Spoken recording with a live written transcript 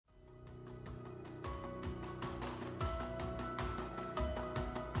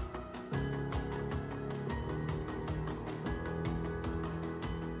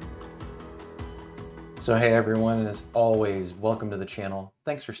So hey everyone, and as always, welcome to the channel.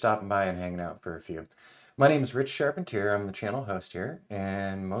 Thanks for stopping by and hanging out for a few. My name is Rich Charpentier. I'm the channel host here,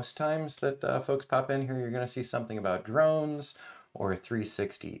 and most times that folks pop in here, you're going to see something about drones or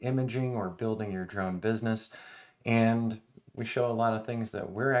 360 imaging or building your drone business. And we show a lot of things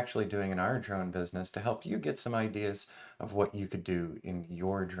that we're actually doing in our drone business to help you get some ideas of what you could do in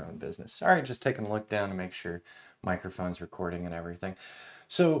your drone business. Sorry, just taking a look down to make sure microphone's recording and everything.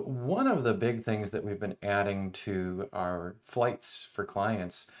 So one of the big things that we've been adding to our flights for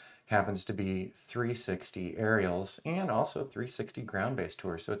clients happens to be 360 aerials and also 360 ground-based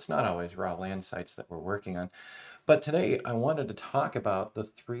tours. So it's not always raw land sites that we're working on. But today I wanted to talk about the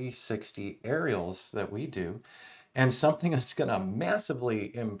 360 aerials that we do and something that's going to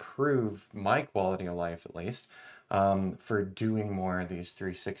massively improve my quality of life, at least, for doing more of these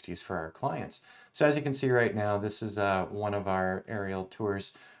 360s for our clients. So as you can see right now, this is one of our aerial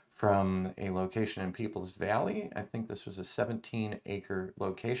tours from a location in Peoples Valley. I think this was a 17-acre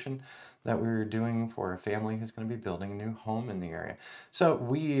location that we were doing for a family who's going to be building a new home in the area. So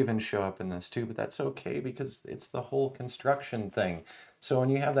we even show up in this too, but that's okay because it's the whole construction thing. So when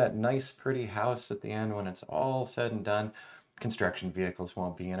you have that nice, pretty house at the end, when it's all said and done, construction vehicles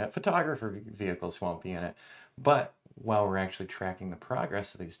won't be in it, photographer vehicles won't be in it. But while we're actually tracking the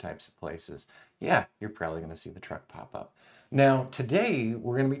progress of these types of places, yeah, you're probably going to see the truck pop up. Now, today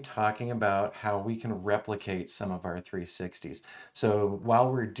we're going to be talking about how we can replicate some of our 360s. So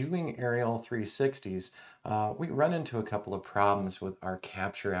while we're doing aerial 360s, we run into a couple of problems with our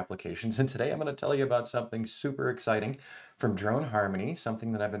capture applications. And today I'm going to tell you about something super exciting from Drone Harmony,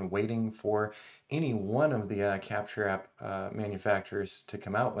 something that I've been waiting for any one of the capture app manufacturers to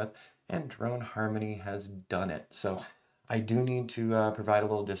come out with, and Drone Harmony has done it. So I do need to provide a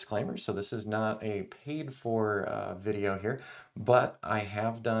little disclaimer. So this is not a paid for video here, but I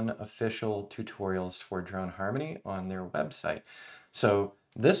have done official tutorials for Drone Harmony on their website. So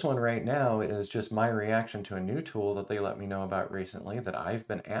this one right now is just my reaction to a new tool that they let me know about recently that I've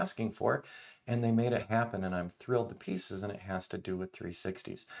been asking for, and they made it happen, and I'm thrilled to pieces, and it has to do with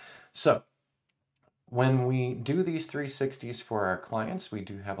 360s. So when we do these 360s for our clients, we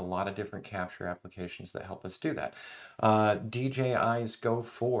do have a lot of different capture applications that help us do that. DJI's Go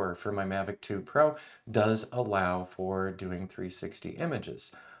 4 for my Mavic 2 Pro does allow for doing 360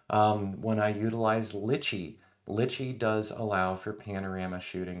 images. When I utilize Litchi, Litchi does allow for panorama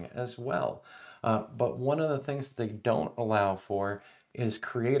shooting as well. But one of the things that they don't allow for is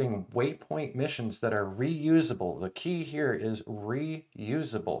creating waypoint missions that are reusable. The key here is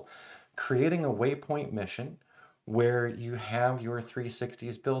reusable. Creating a waypoint mission where you have your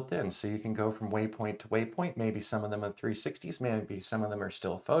 360s built in. So you can go from waypoint to waypoint. Maybe some of them are 360s, maybe some of them are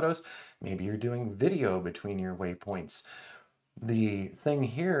still photos. Maybe you're doing video between your waypoints. The thing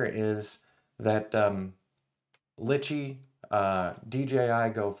here is that Litchi, DJI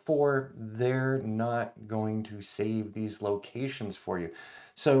Go 4, they're not going to save these locations for you.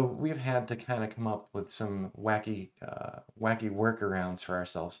 So we've had to kind of come up with some wacky workarounds for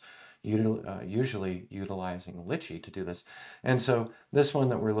ourselves, usually utilizing Litchi to do this. And so this one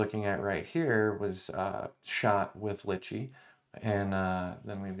that we're looking at right here was shot with Litchi. And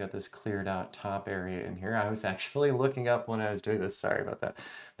then we've got this cleared out top area in here. I was actually looking up when I was doing this. Sorry about that.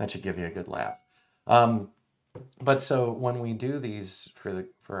 That should give you a good laugh. But so when we do these for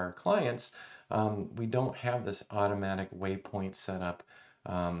our clients, we don't have this automatic waypoint set up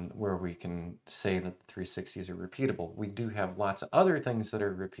where we can say that the 360s are repeatable. We do have lots of other things that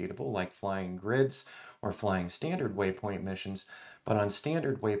are repeatable, like flying grids or flying standard waypoint missions. But on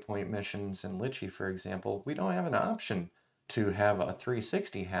standard waypoint missions in Litchi, for example, we don't have an option to have a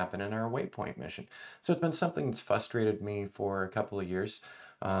 360 happen in our waypoint mission. So it's been something that's frustrated me for a couple of years.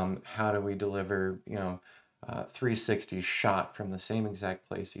 How do we deliver, 360 shot from the same exact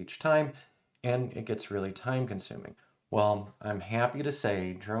place each time? And it gets really time consuming. Well, I'm happy to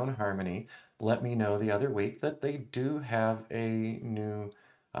say Drone Harmony let me know the other week that they do have a new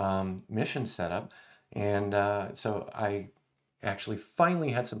mission setup. And so I actually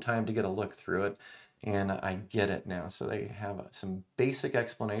finally had some time to get a look through it, and I get it now. So they have some basic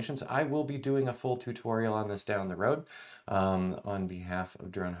explanations. I will be doing a full tutorial on this down the road on behalf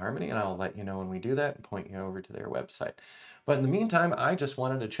of Drone Harmony, and I'll let you know when we do that and point you over to their website. But in the meantime, I just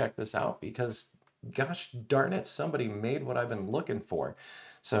wanted to check this out because, gosh darn it, somebody made what I've been looking for.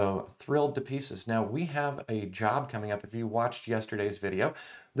 So thrilled to pieces. Now we have a job coming up. If you watched yesterday's video,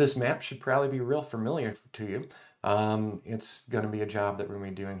 this map should probably be real familiar to you. It's going to be a job that we're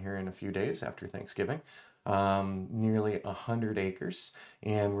going to be doing here in a few days after Thanksgiving. Nearly 100 acres,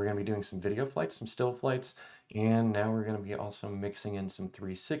 and we're going to be doing some video flights, some still flights, And now we're going to be also mixing in some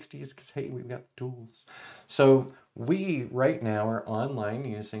 360s because, hey, we've got the tools. So we right now are online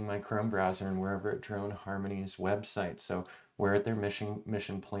using my Chrome browser, and we're over at Drone Harmony's website. So we're at their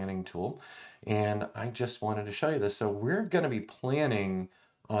mission planning tool. And I just wanted to show you this. So we're going to be planning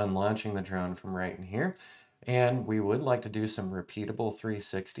on launching the drone from right in here. And we would like to do some repeatable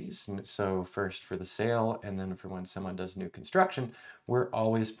 360s. So first for the sale, and then for when someone does new construction, we're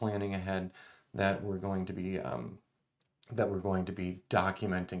always planning ahead that we're going to be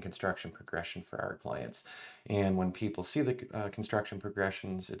documenting construction progression for our clients. And when people see the construction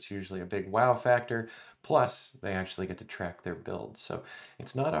progressions, it's usually a big wow factor. Plus, they actually get to track their build. So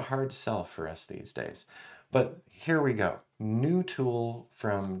it's not a hard sell for us these days. But here we go. New tool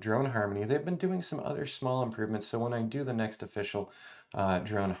from Drone Harmony. They've been doing some other small improvements. So when I do the next official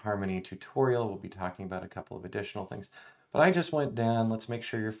Drone Harmony tutorial, we'll be talking about a couple of additional things. But I just went down. Let's make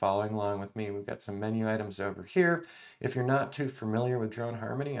sure you're following along with me. We've got some menu items over here. If you're not too familiar with Drone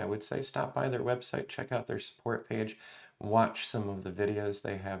Harmony, I would say stop by their website, check out their support page, watch some of the videos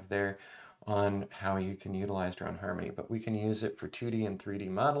they have there on how you can utilize Drone Harmony. But we can use it for 2D and 3D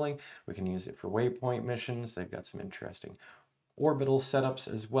modeling. We can use it for Waypoint missions. They've got some interesting orbital setups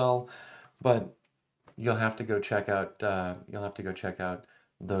as well. But you'll have to go check out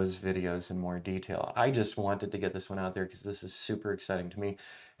those videos in more detail. I just wanted to get this one out there because this is super exciting to me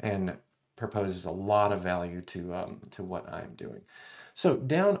and proposes a lot of value to what I'm doing. So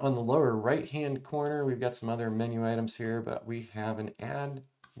down on the lower right-hand corner, we've got some other menu items here, but we have an add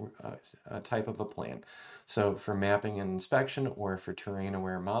type of a plan. So for mapping and inspection or for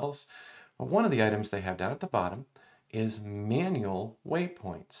terrain-aware models, one of the items they have down at the bottom is manual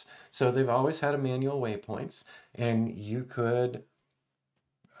waypoints. So they've always had a manual waypoints, and you could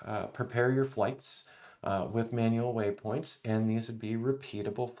prepare your flights with manual waypoints, and these would be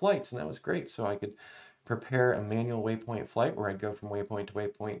repeatable flights, and that was great. So I could prepare a manual waypoint flight where I'd go from waypoint to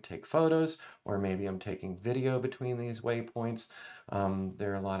waypoint, take photos, or maybe I'm taking video between these waypoints.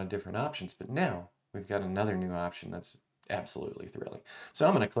 There are a lot of different options, but now we've got another new option that's absolutely thrilling. So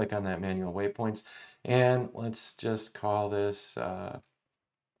I'm going to click on that manual waypoints, and let's just call this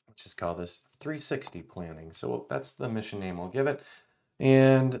 360 planning. So that's the mission name we'll give it.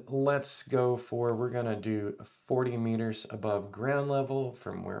 And let's go for, we're going to do 40 meters above ground level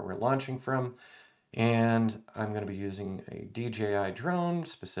from where we're launching from. And I'm going to be using a DJI drone,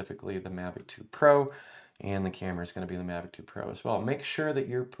 specifically the Mavic 2 Pro, and the camera is going to be the Mavic 2 Pro as well. Make sure that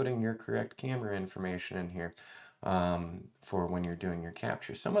you're putting your correct camera information in here for when you're doing your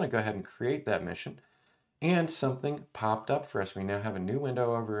capture. So I'm going to go ahead and create that mission. And something popped up for us. We now have a new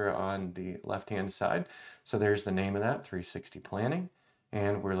window over on the left-hand side. So there's the name of that, 360 Planning.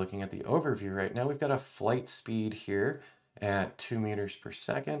 And we're looking at the overview right now. We've got a flight speed here at 2 meters per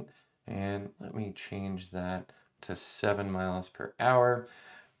second. And let me change that to 7 miles per hour.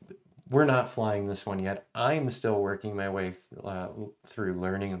 We're not flying this one yet. I'm still working my way through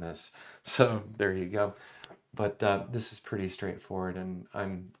learning this. So there you go. But this is pretty straightforward. And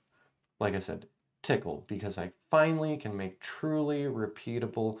I'm, like I said, tickled because I finally can make truly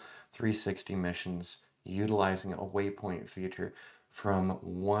repeatable 360 missions utilizing a waypoint feature from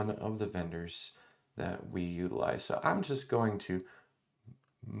one of the vendors that we utilize. So I'm just going to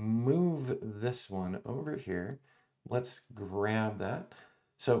move this one over here. Let's grab that.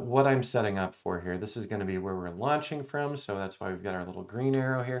 So what I'm setting up for here, this is going to be where we're launching from. So that's why we've got our little green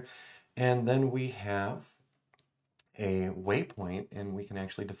arrow here. And then we have a waypoint, and we can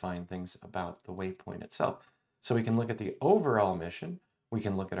actually define things about the waypoint itself. So we can look at the overall mission, we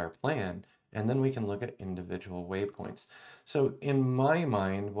can look at our plan, and then we can look at individual waypoints. So in my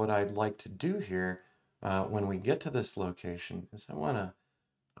mind, what I'd like to do here when we get to this location is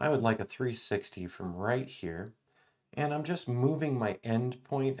I would like a 360 from right here, and I'm just moving my end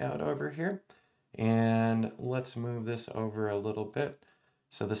point out over here. And let's move this over a little bit.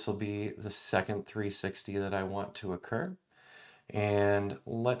 So this will be the second 360 that I want to occur. And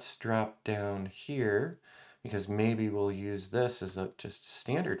let's drop down here because maybe we'll use this as a just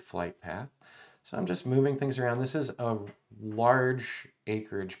standard flight path. So I'm just moving things around. This is a large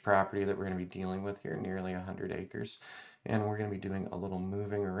acreage property that we're going to be dealing with here, nearly 100 acres. And we're going to be doing a little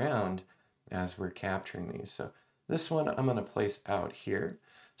moving around as we're capturing these. So this one I'm going to place out here.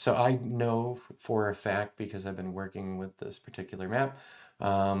 So I know for a fact, because I've been working with this particular map,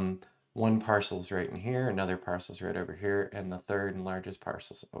 one parcel's right in here, another parcel's right over here, and the third and largest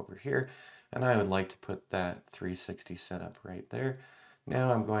parcel's over here. And I would like to put that 360 setup right there.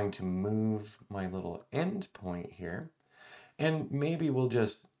 Now I'm going to move my little end point here, and maybe we'll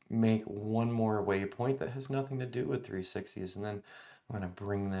just make one more waypoint that has nothing to do with 360s, and then I'm going to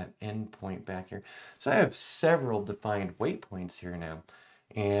bring that endpoint back here. So I have several defined waypoints here now.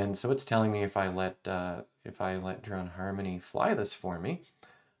 And so it's telling me if I let Drone Harmony fly this for me,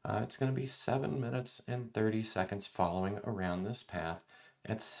 it's going to be 7 minutes and 30 seconds following around this path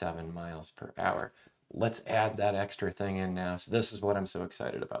at 7 miles per hour. Let's add that extra thing in now. So this is what I'm so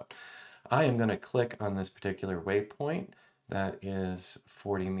excited about. I am going to click on this particular waypoint that is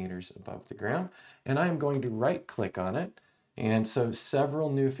 40 meters above the ground, and I'm going to right click on it. And so several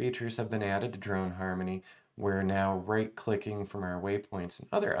new features have been added to Drone Harmony. We're now right clicking from our waypoints and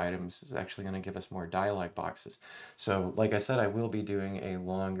other items is actually going to give us more dialog boxes. So like I said, I will be doing a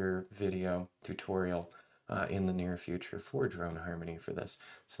longer video tutorial in the near future for Drone Harmony for this,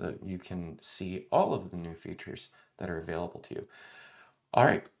 so that you can see all of the new features that are available to you. All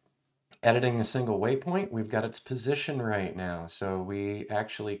right, editing a single waypoint, we've got its position right now. So we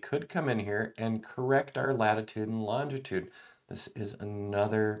actually could come in here and correct our latitude and longitude. This is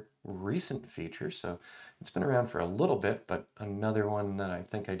another recent feature, so it's been around for a little bit, but another one that I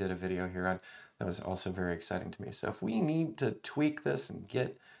think I did a video here on that was also very exciting to me. So if we need to tweak this and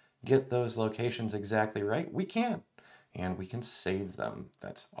get those locations exactly right, we can. And we can save them.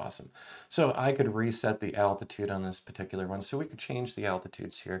 That's awesome. So I could reset the altitude on this particular one. So we could change the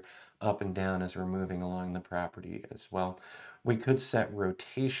altitudes here up and down as we're moving along the property as well. We could set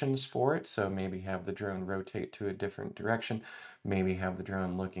rotations for it. So maybe have the drone rotate to a different direction. Maybe have the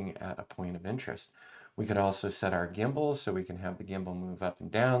drone looking at a point of interest. We could also set our gimbal so we can have the gimbal move up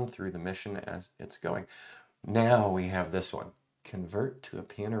and down through the mission as it's going. Now we have this one, convert to a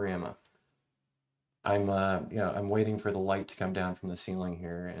panorama. I'm waiting for the light to come down from the ceiling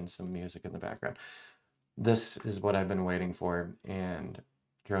here and some music in the background. This is what I've been waiting for, and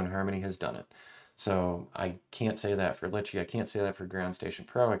Drone Harmony has done it. So I can't say that for Litchi. I can't say that for Ground Station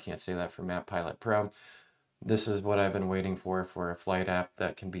Pro. I can't say that for Map Pilot Pro. This is what I've been waiting for a flight app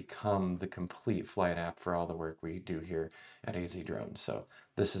that can become the complete flight app for all the work we do here at AZ Drone. So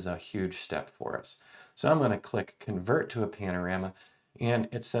this is a huge step for us. So I'm going to click Convert to a Panorama. And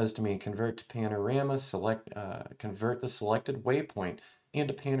it says to me, convert to panorama, convert the selected waypoint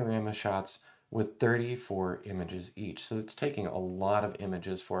into panorama shots with 34 images each. So it's taking a lot of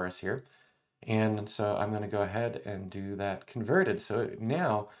images for us here. And so I'm going to go ahead and do that converted. So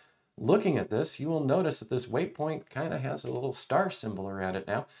now, looking at this, you will notice that this waypoint kind of has a little star symbol around it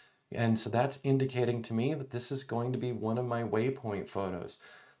now. And so that's indicating to me that this is going to be one of my waypoint photos.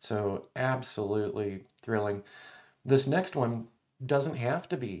 So absolutely thrilling. This next one doesn't have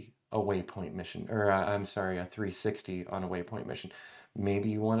to be a waypoint mission, or I'm sorry, a 360 on a waypoint mission. Maybe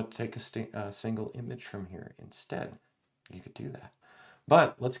you want to take a single image from here instead. You could do that.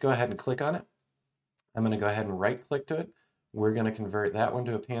 But let's go ahead and click on it. I'm going to go ahead and right click to it. We're going to convert that one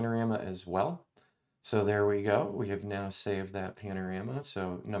to a panorama as well. So there we go. We have now saved that panorama.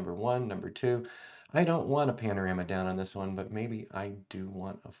 So number 1, number 2. I don't want a panorama down on this one, but maybe I do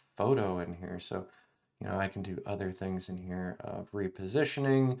want a photo in here. So I can do other things in here of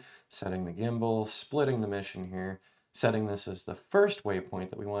repositioning, setting the gimbal, splitting the mission here, setting this as the first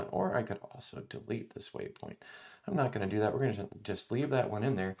waypoint that we want, or I could also delete this waypoint. I'm not going to do that. We're going to just leave that one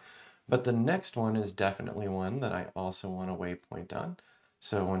in there. But the next one is definitely one that I also want a waypoint on.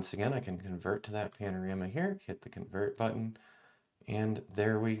 So once again, I can convert to that panorama here, hit the convert button, and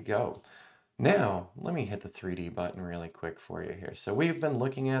there we go. Now, let me hit the 3D button really quick for you here. So we've been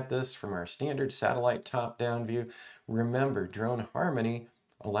looking at this from our standard satellite top-down view. Remember, Drone Harmony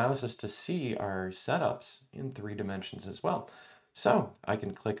allows us to see our setups in 3 dimensions as well. So I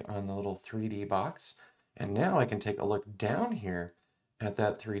can click on the little 3D box, and now I can take a look down here at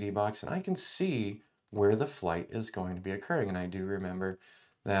that 3D box, and I can see where the flight is going to be occurring. And I do remember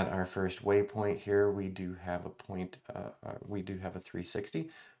that our first waypoint here, we do have a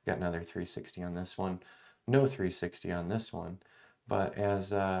 360. Got another 360 on this one, no 360 on this one. But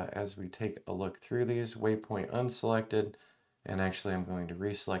as we take a look through these, waypoint unselected, and actually I'm going to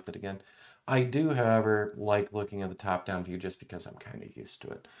reselect it again. I do, however, like looking at the top-down view just because I'm kind of used to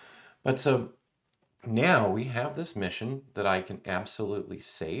it. But so now we have this mission that I can absolutely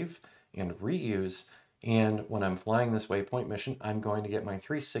save and reuse. And when I'm flying this waypoint mission, I'm going to get my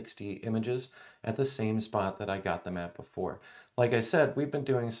 360 images at the same spot that I got them at before. Like I said, we've been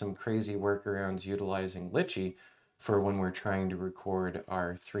doing some crazy workarounds utilizing Litchi for when we're trying to record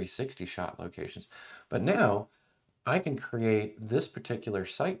our 360 shot locations. But now I can create this particular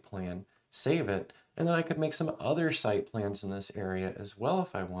site plan, save it, and then I could make some other site plans in this area as well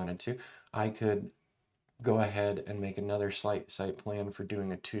if I wanted to. I could go ahead and make another site plan for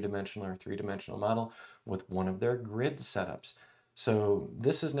doing a 2-dimensional or 3-dimensional model with one of their grid setups. So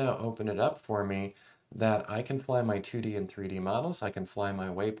this has now opened it up for me that I can fly my 2D and 3D models, I can fly my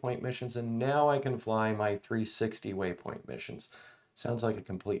Waypoint missions, and now I can fly my 360 Waypoint missions. Sounds like a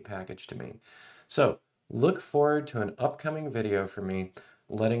complete package to me. So look forward to an upcoming video from me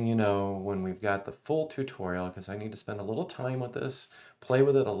letting you know when we've got the full tutorial, because I need to spend a little time with this, play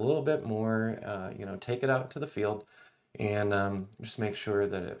with it a little bit more, take it out to the field, and just make sure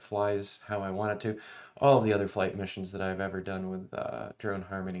that it flies how I want it to. All of the other flight missions that I've ever done with Drone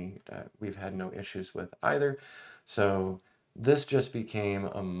Harmony, we've had no issues with either. So this just became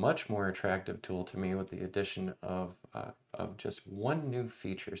a much more attractive tool to me with the addition of just one new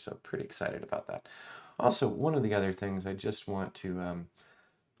feature. So pretty excited about that. Also, one of the other things I just want to,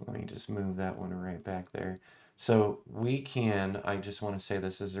 let me just move that one right back there. So I just want to say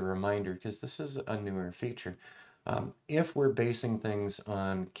this as a reminder, because this is a newer feature. If we're basing things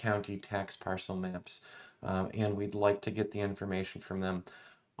on county tax parcel maps, and we'd like to get the information from them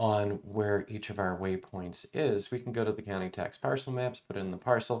on where each of our waypoints is, we can go to the county tax parcel maps, put in the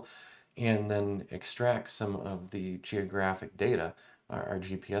parcel, and then extract some of the geographic data, our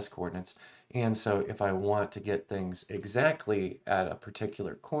GPS coordinates. And so if I want to get things exactly at a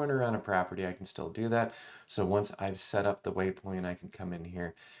particular corner on a property, I can still do that. So once I've set up the waypoint, I can come in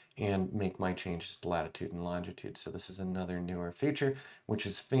here and make my changes to latitude and longitude. So this is another newer feature, which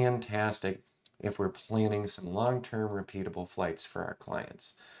is fantastic if we're planning some long-term repeatable flights for our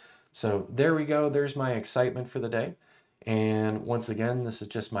clients. So there we go. There's my excitement for the day. And once again, this is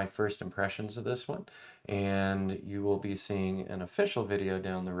just my first impressions of this one. And you will be seeing an official video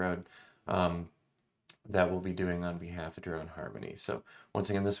down the road that we'll be doing on behalf of Drone Harmony. So once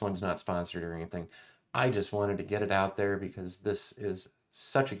again, this one's not sponsored or anything. I just wanted to get it out there because this is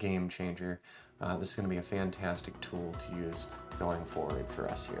such a game changer. This is going to be a fantastic tool to use going forward for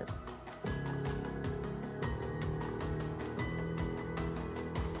us here.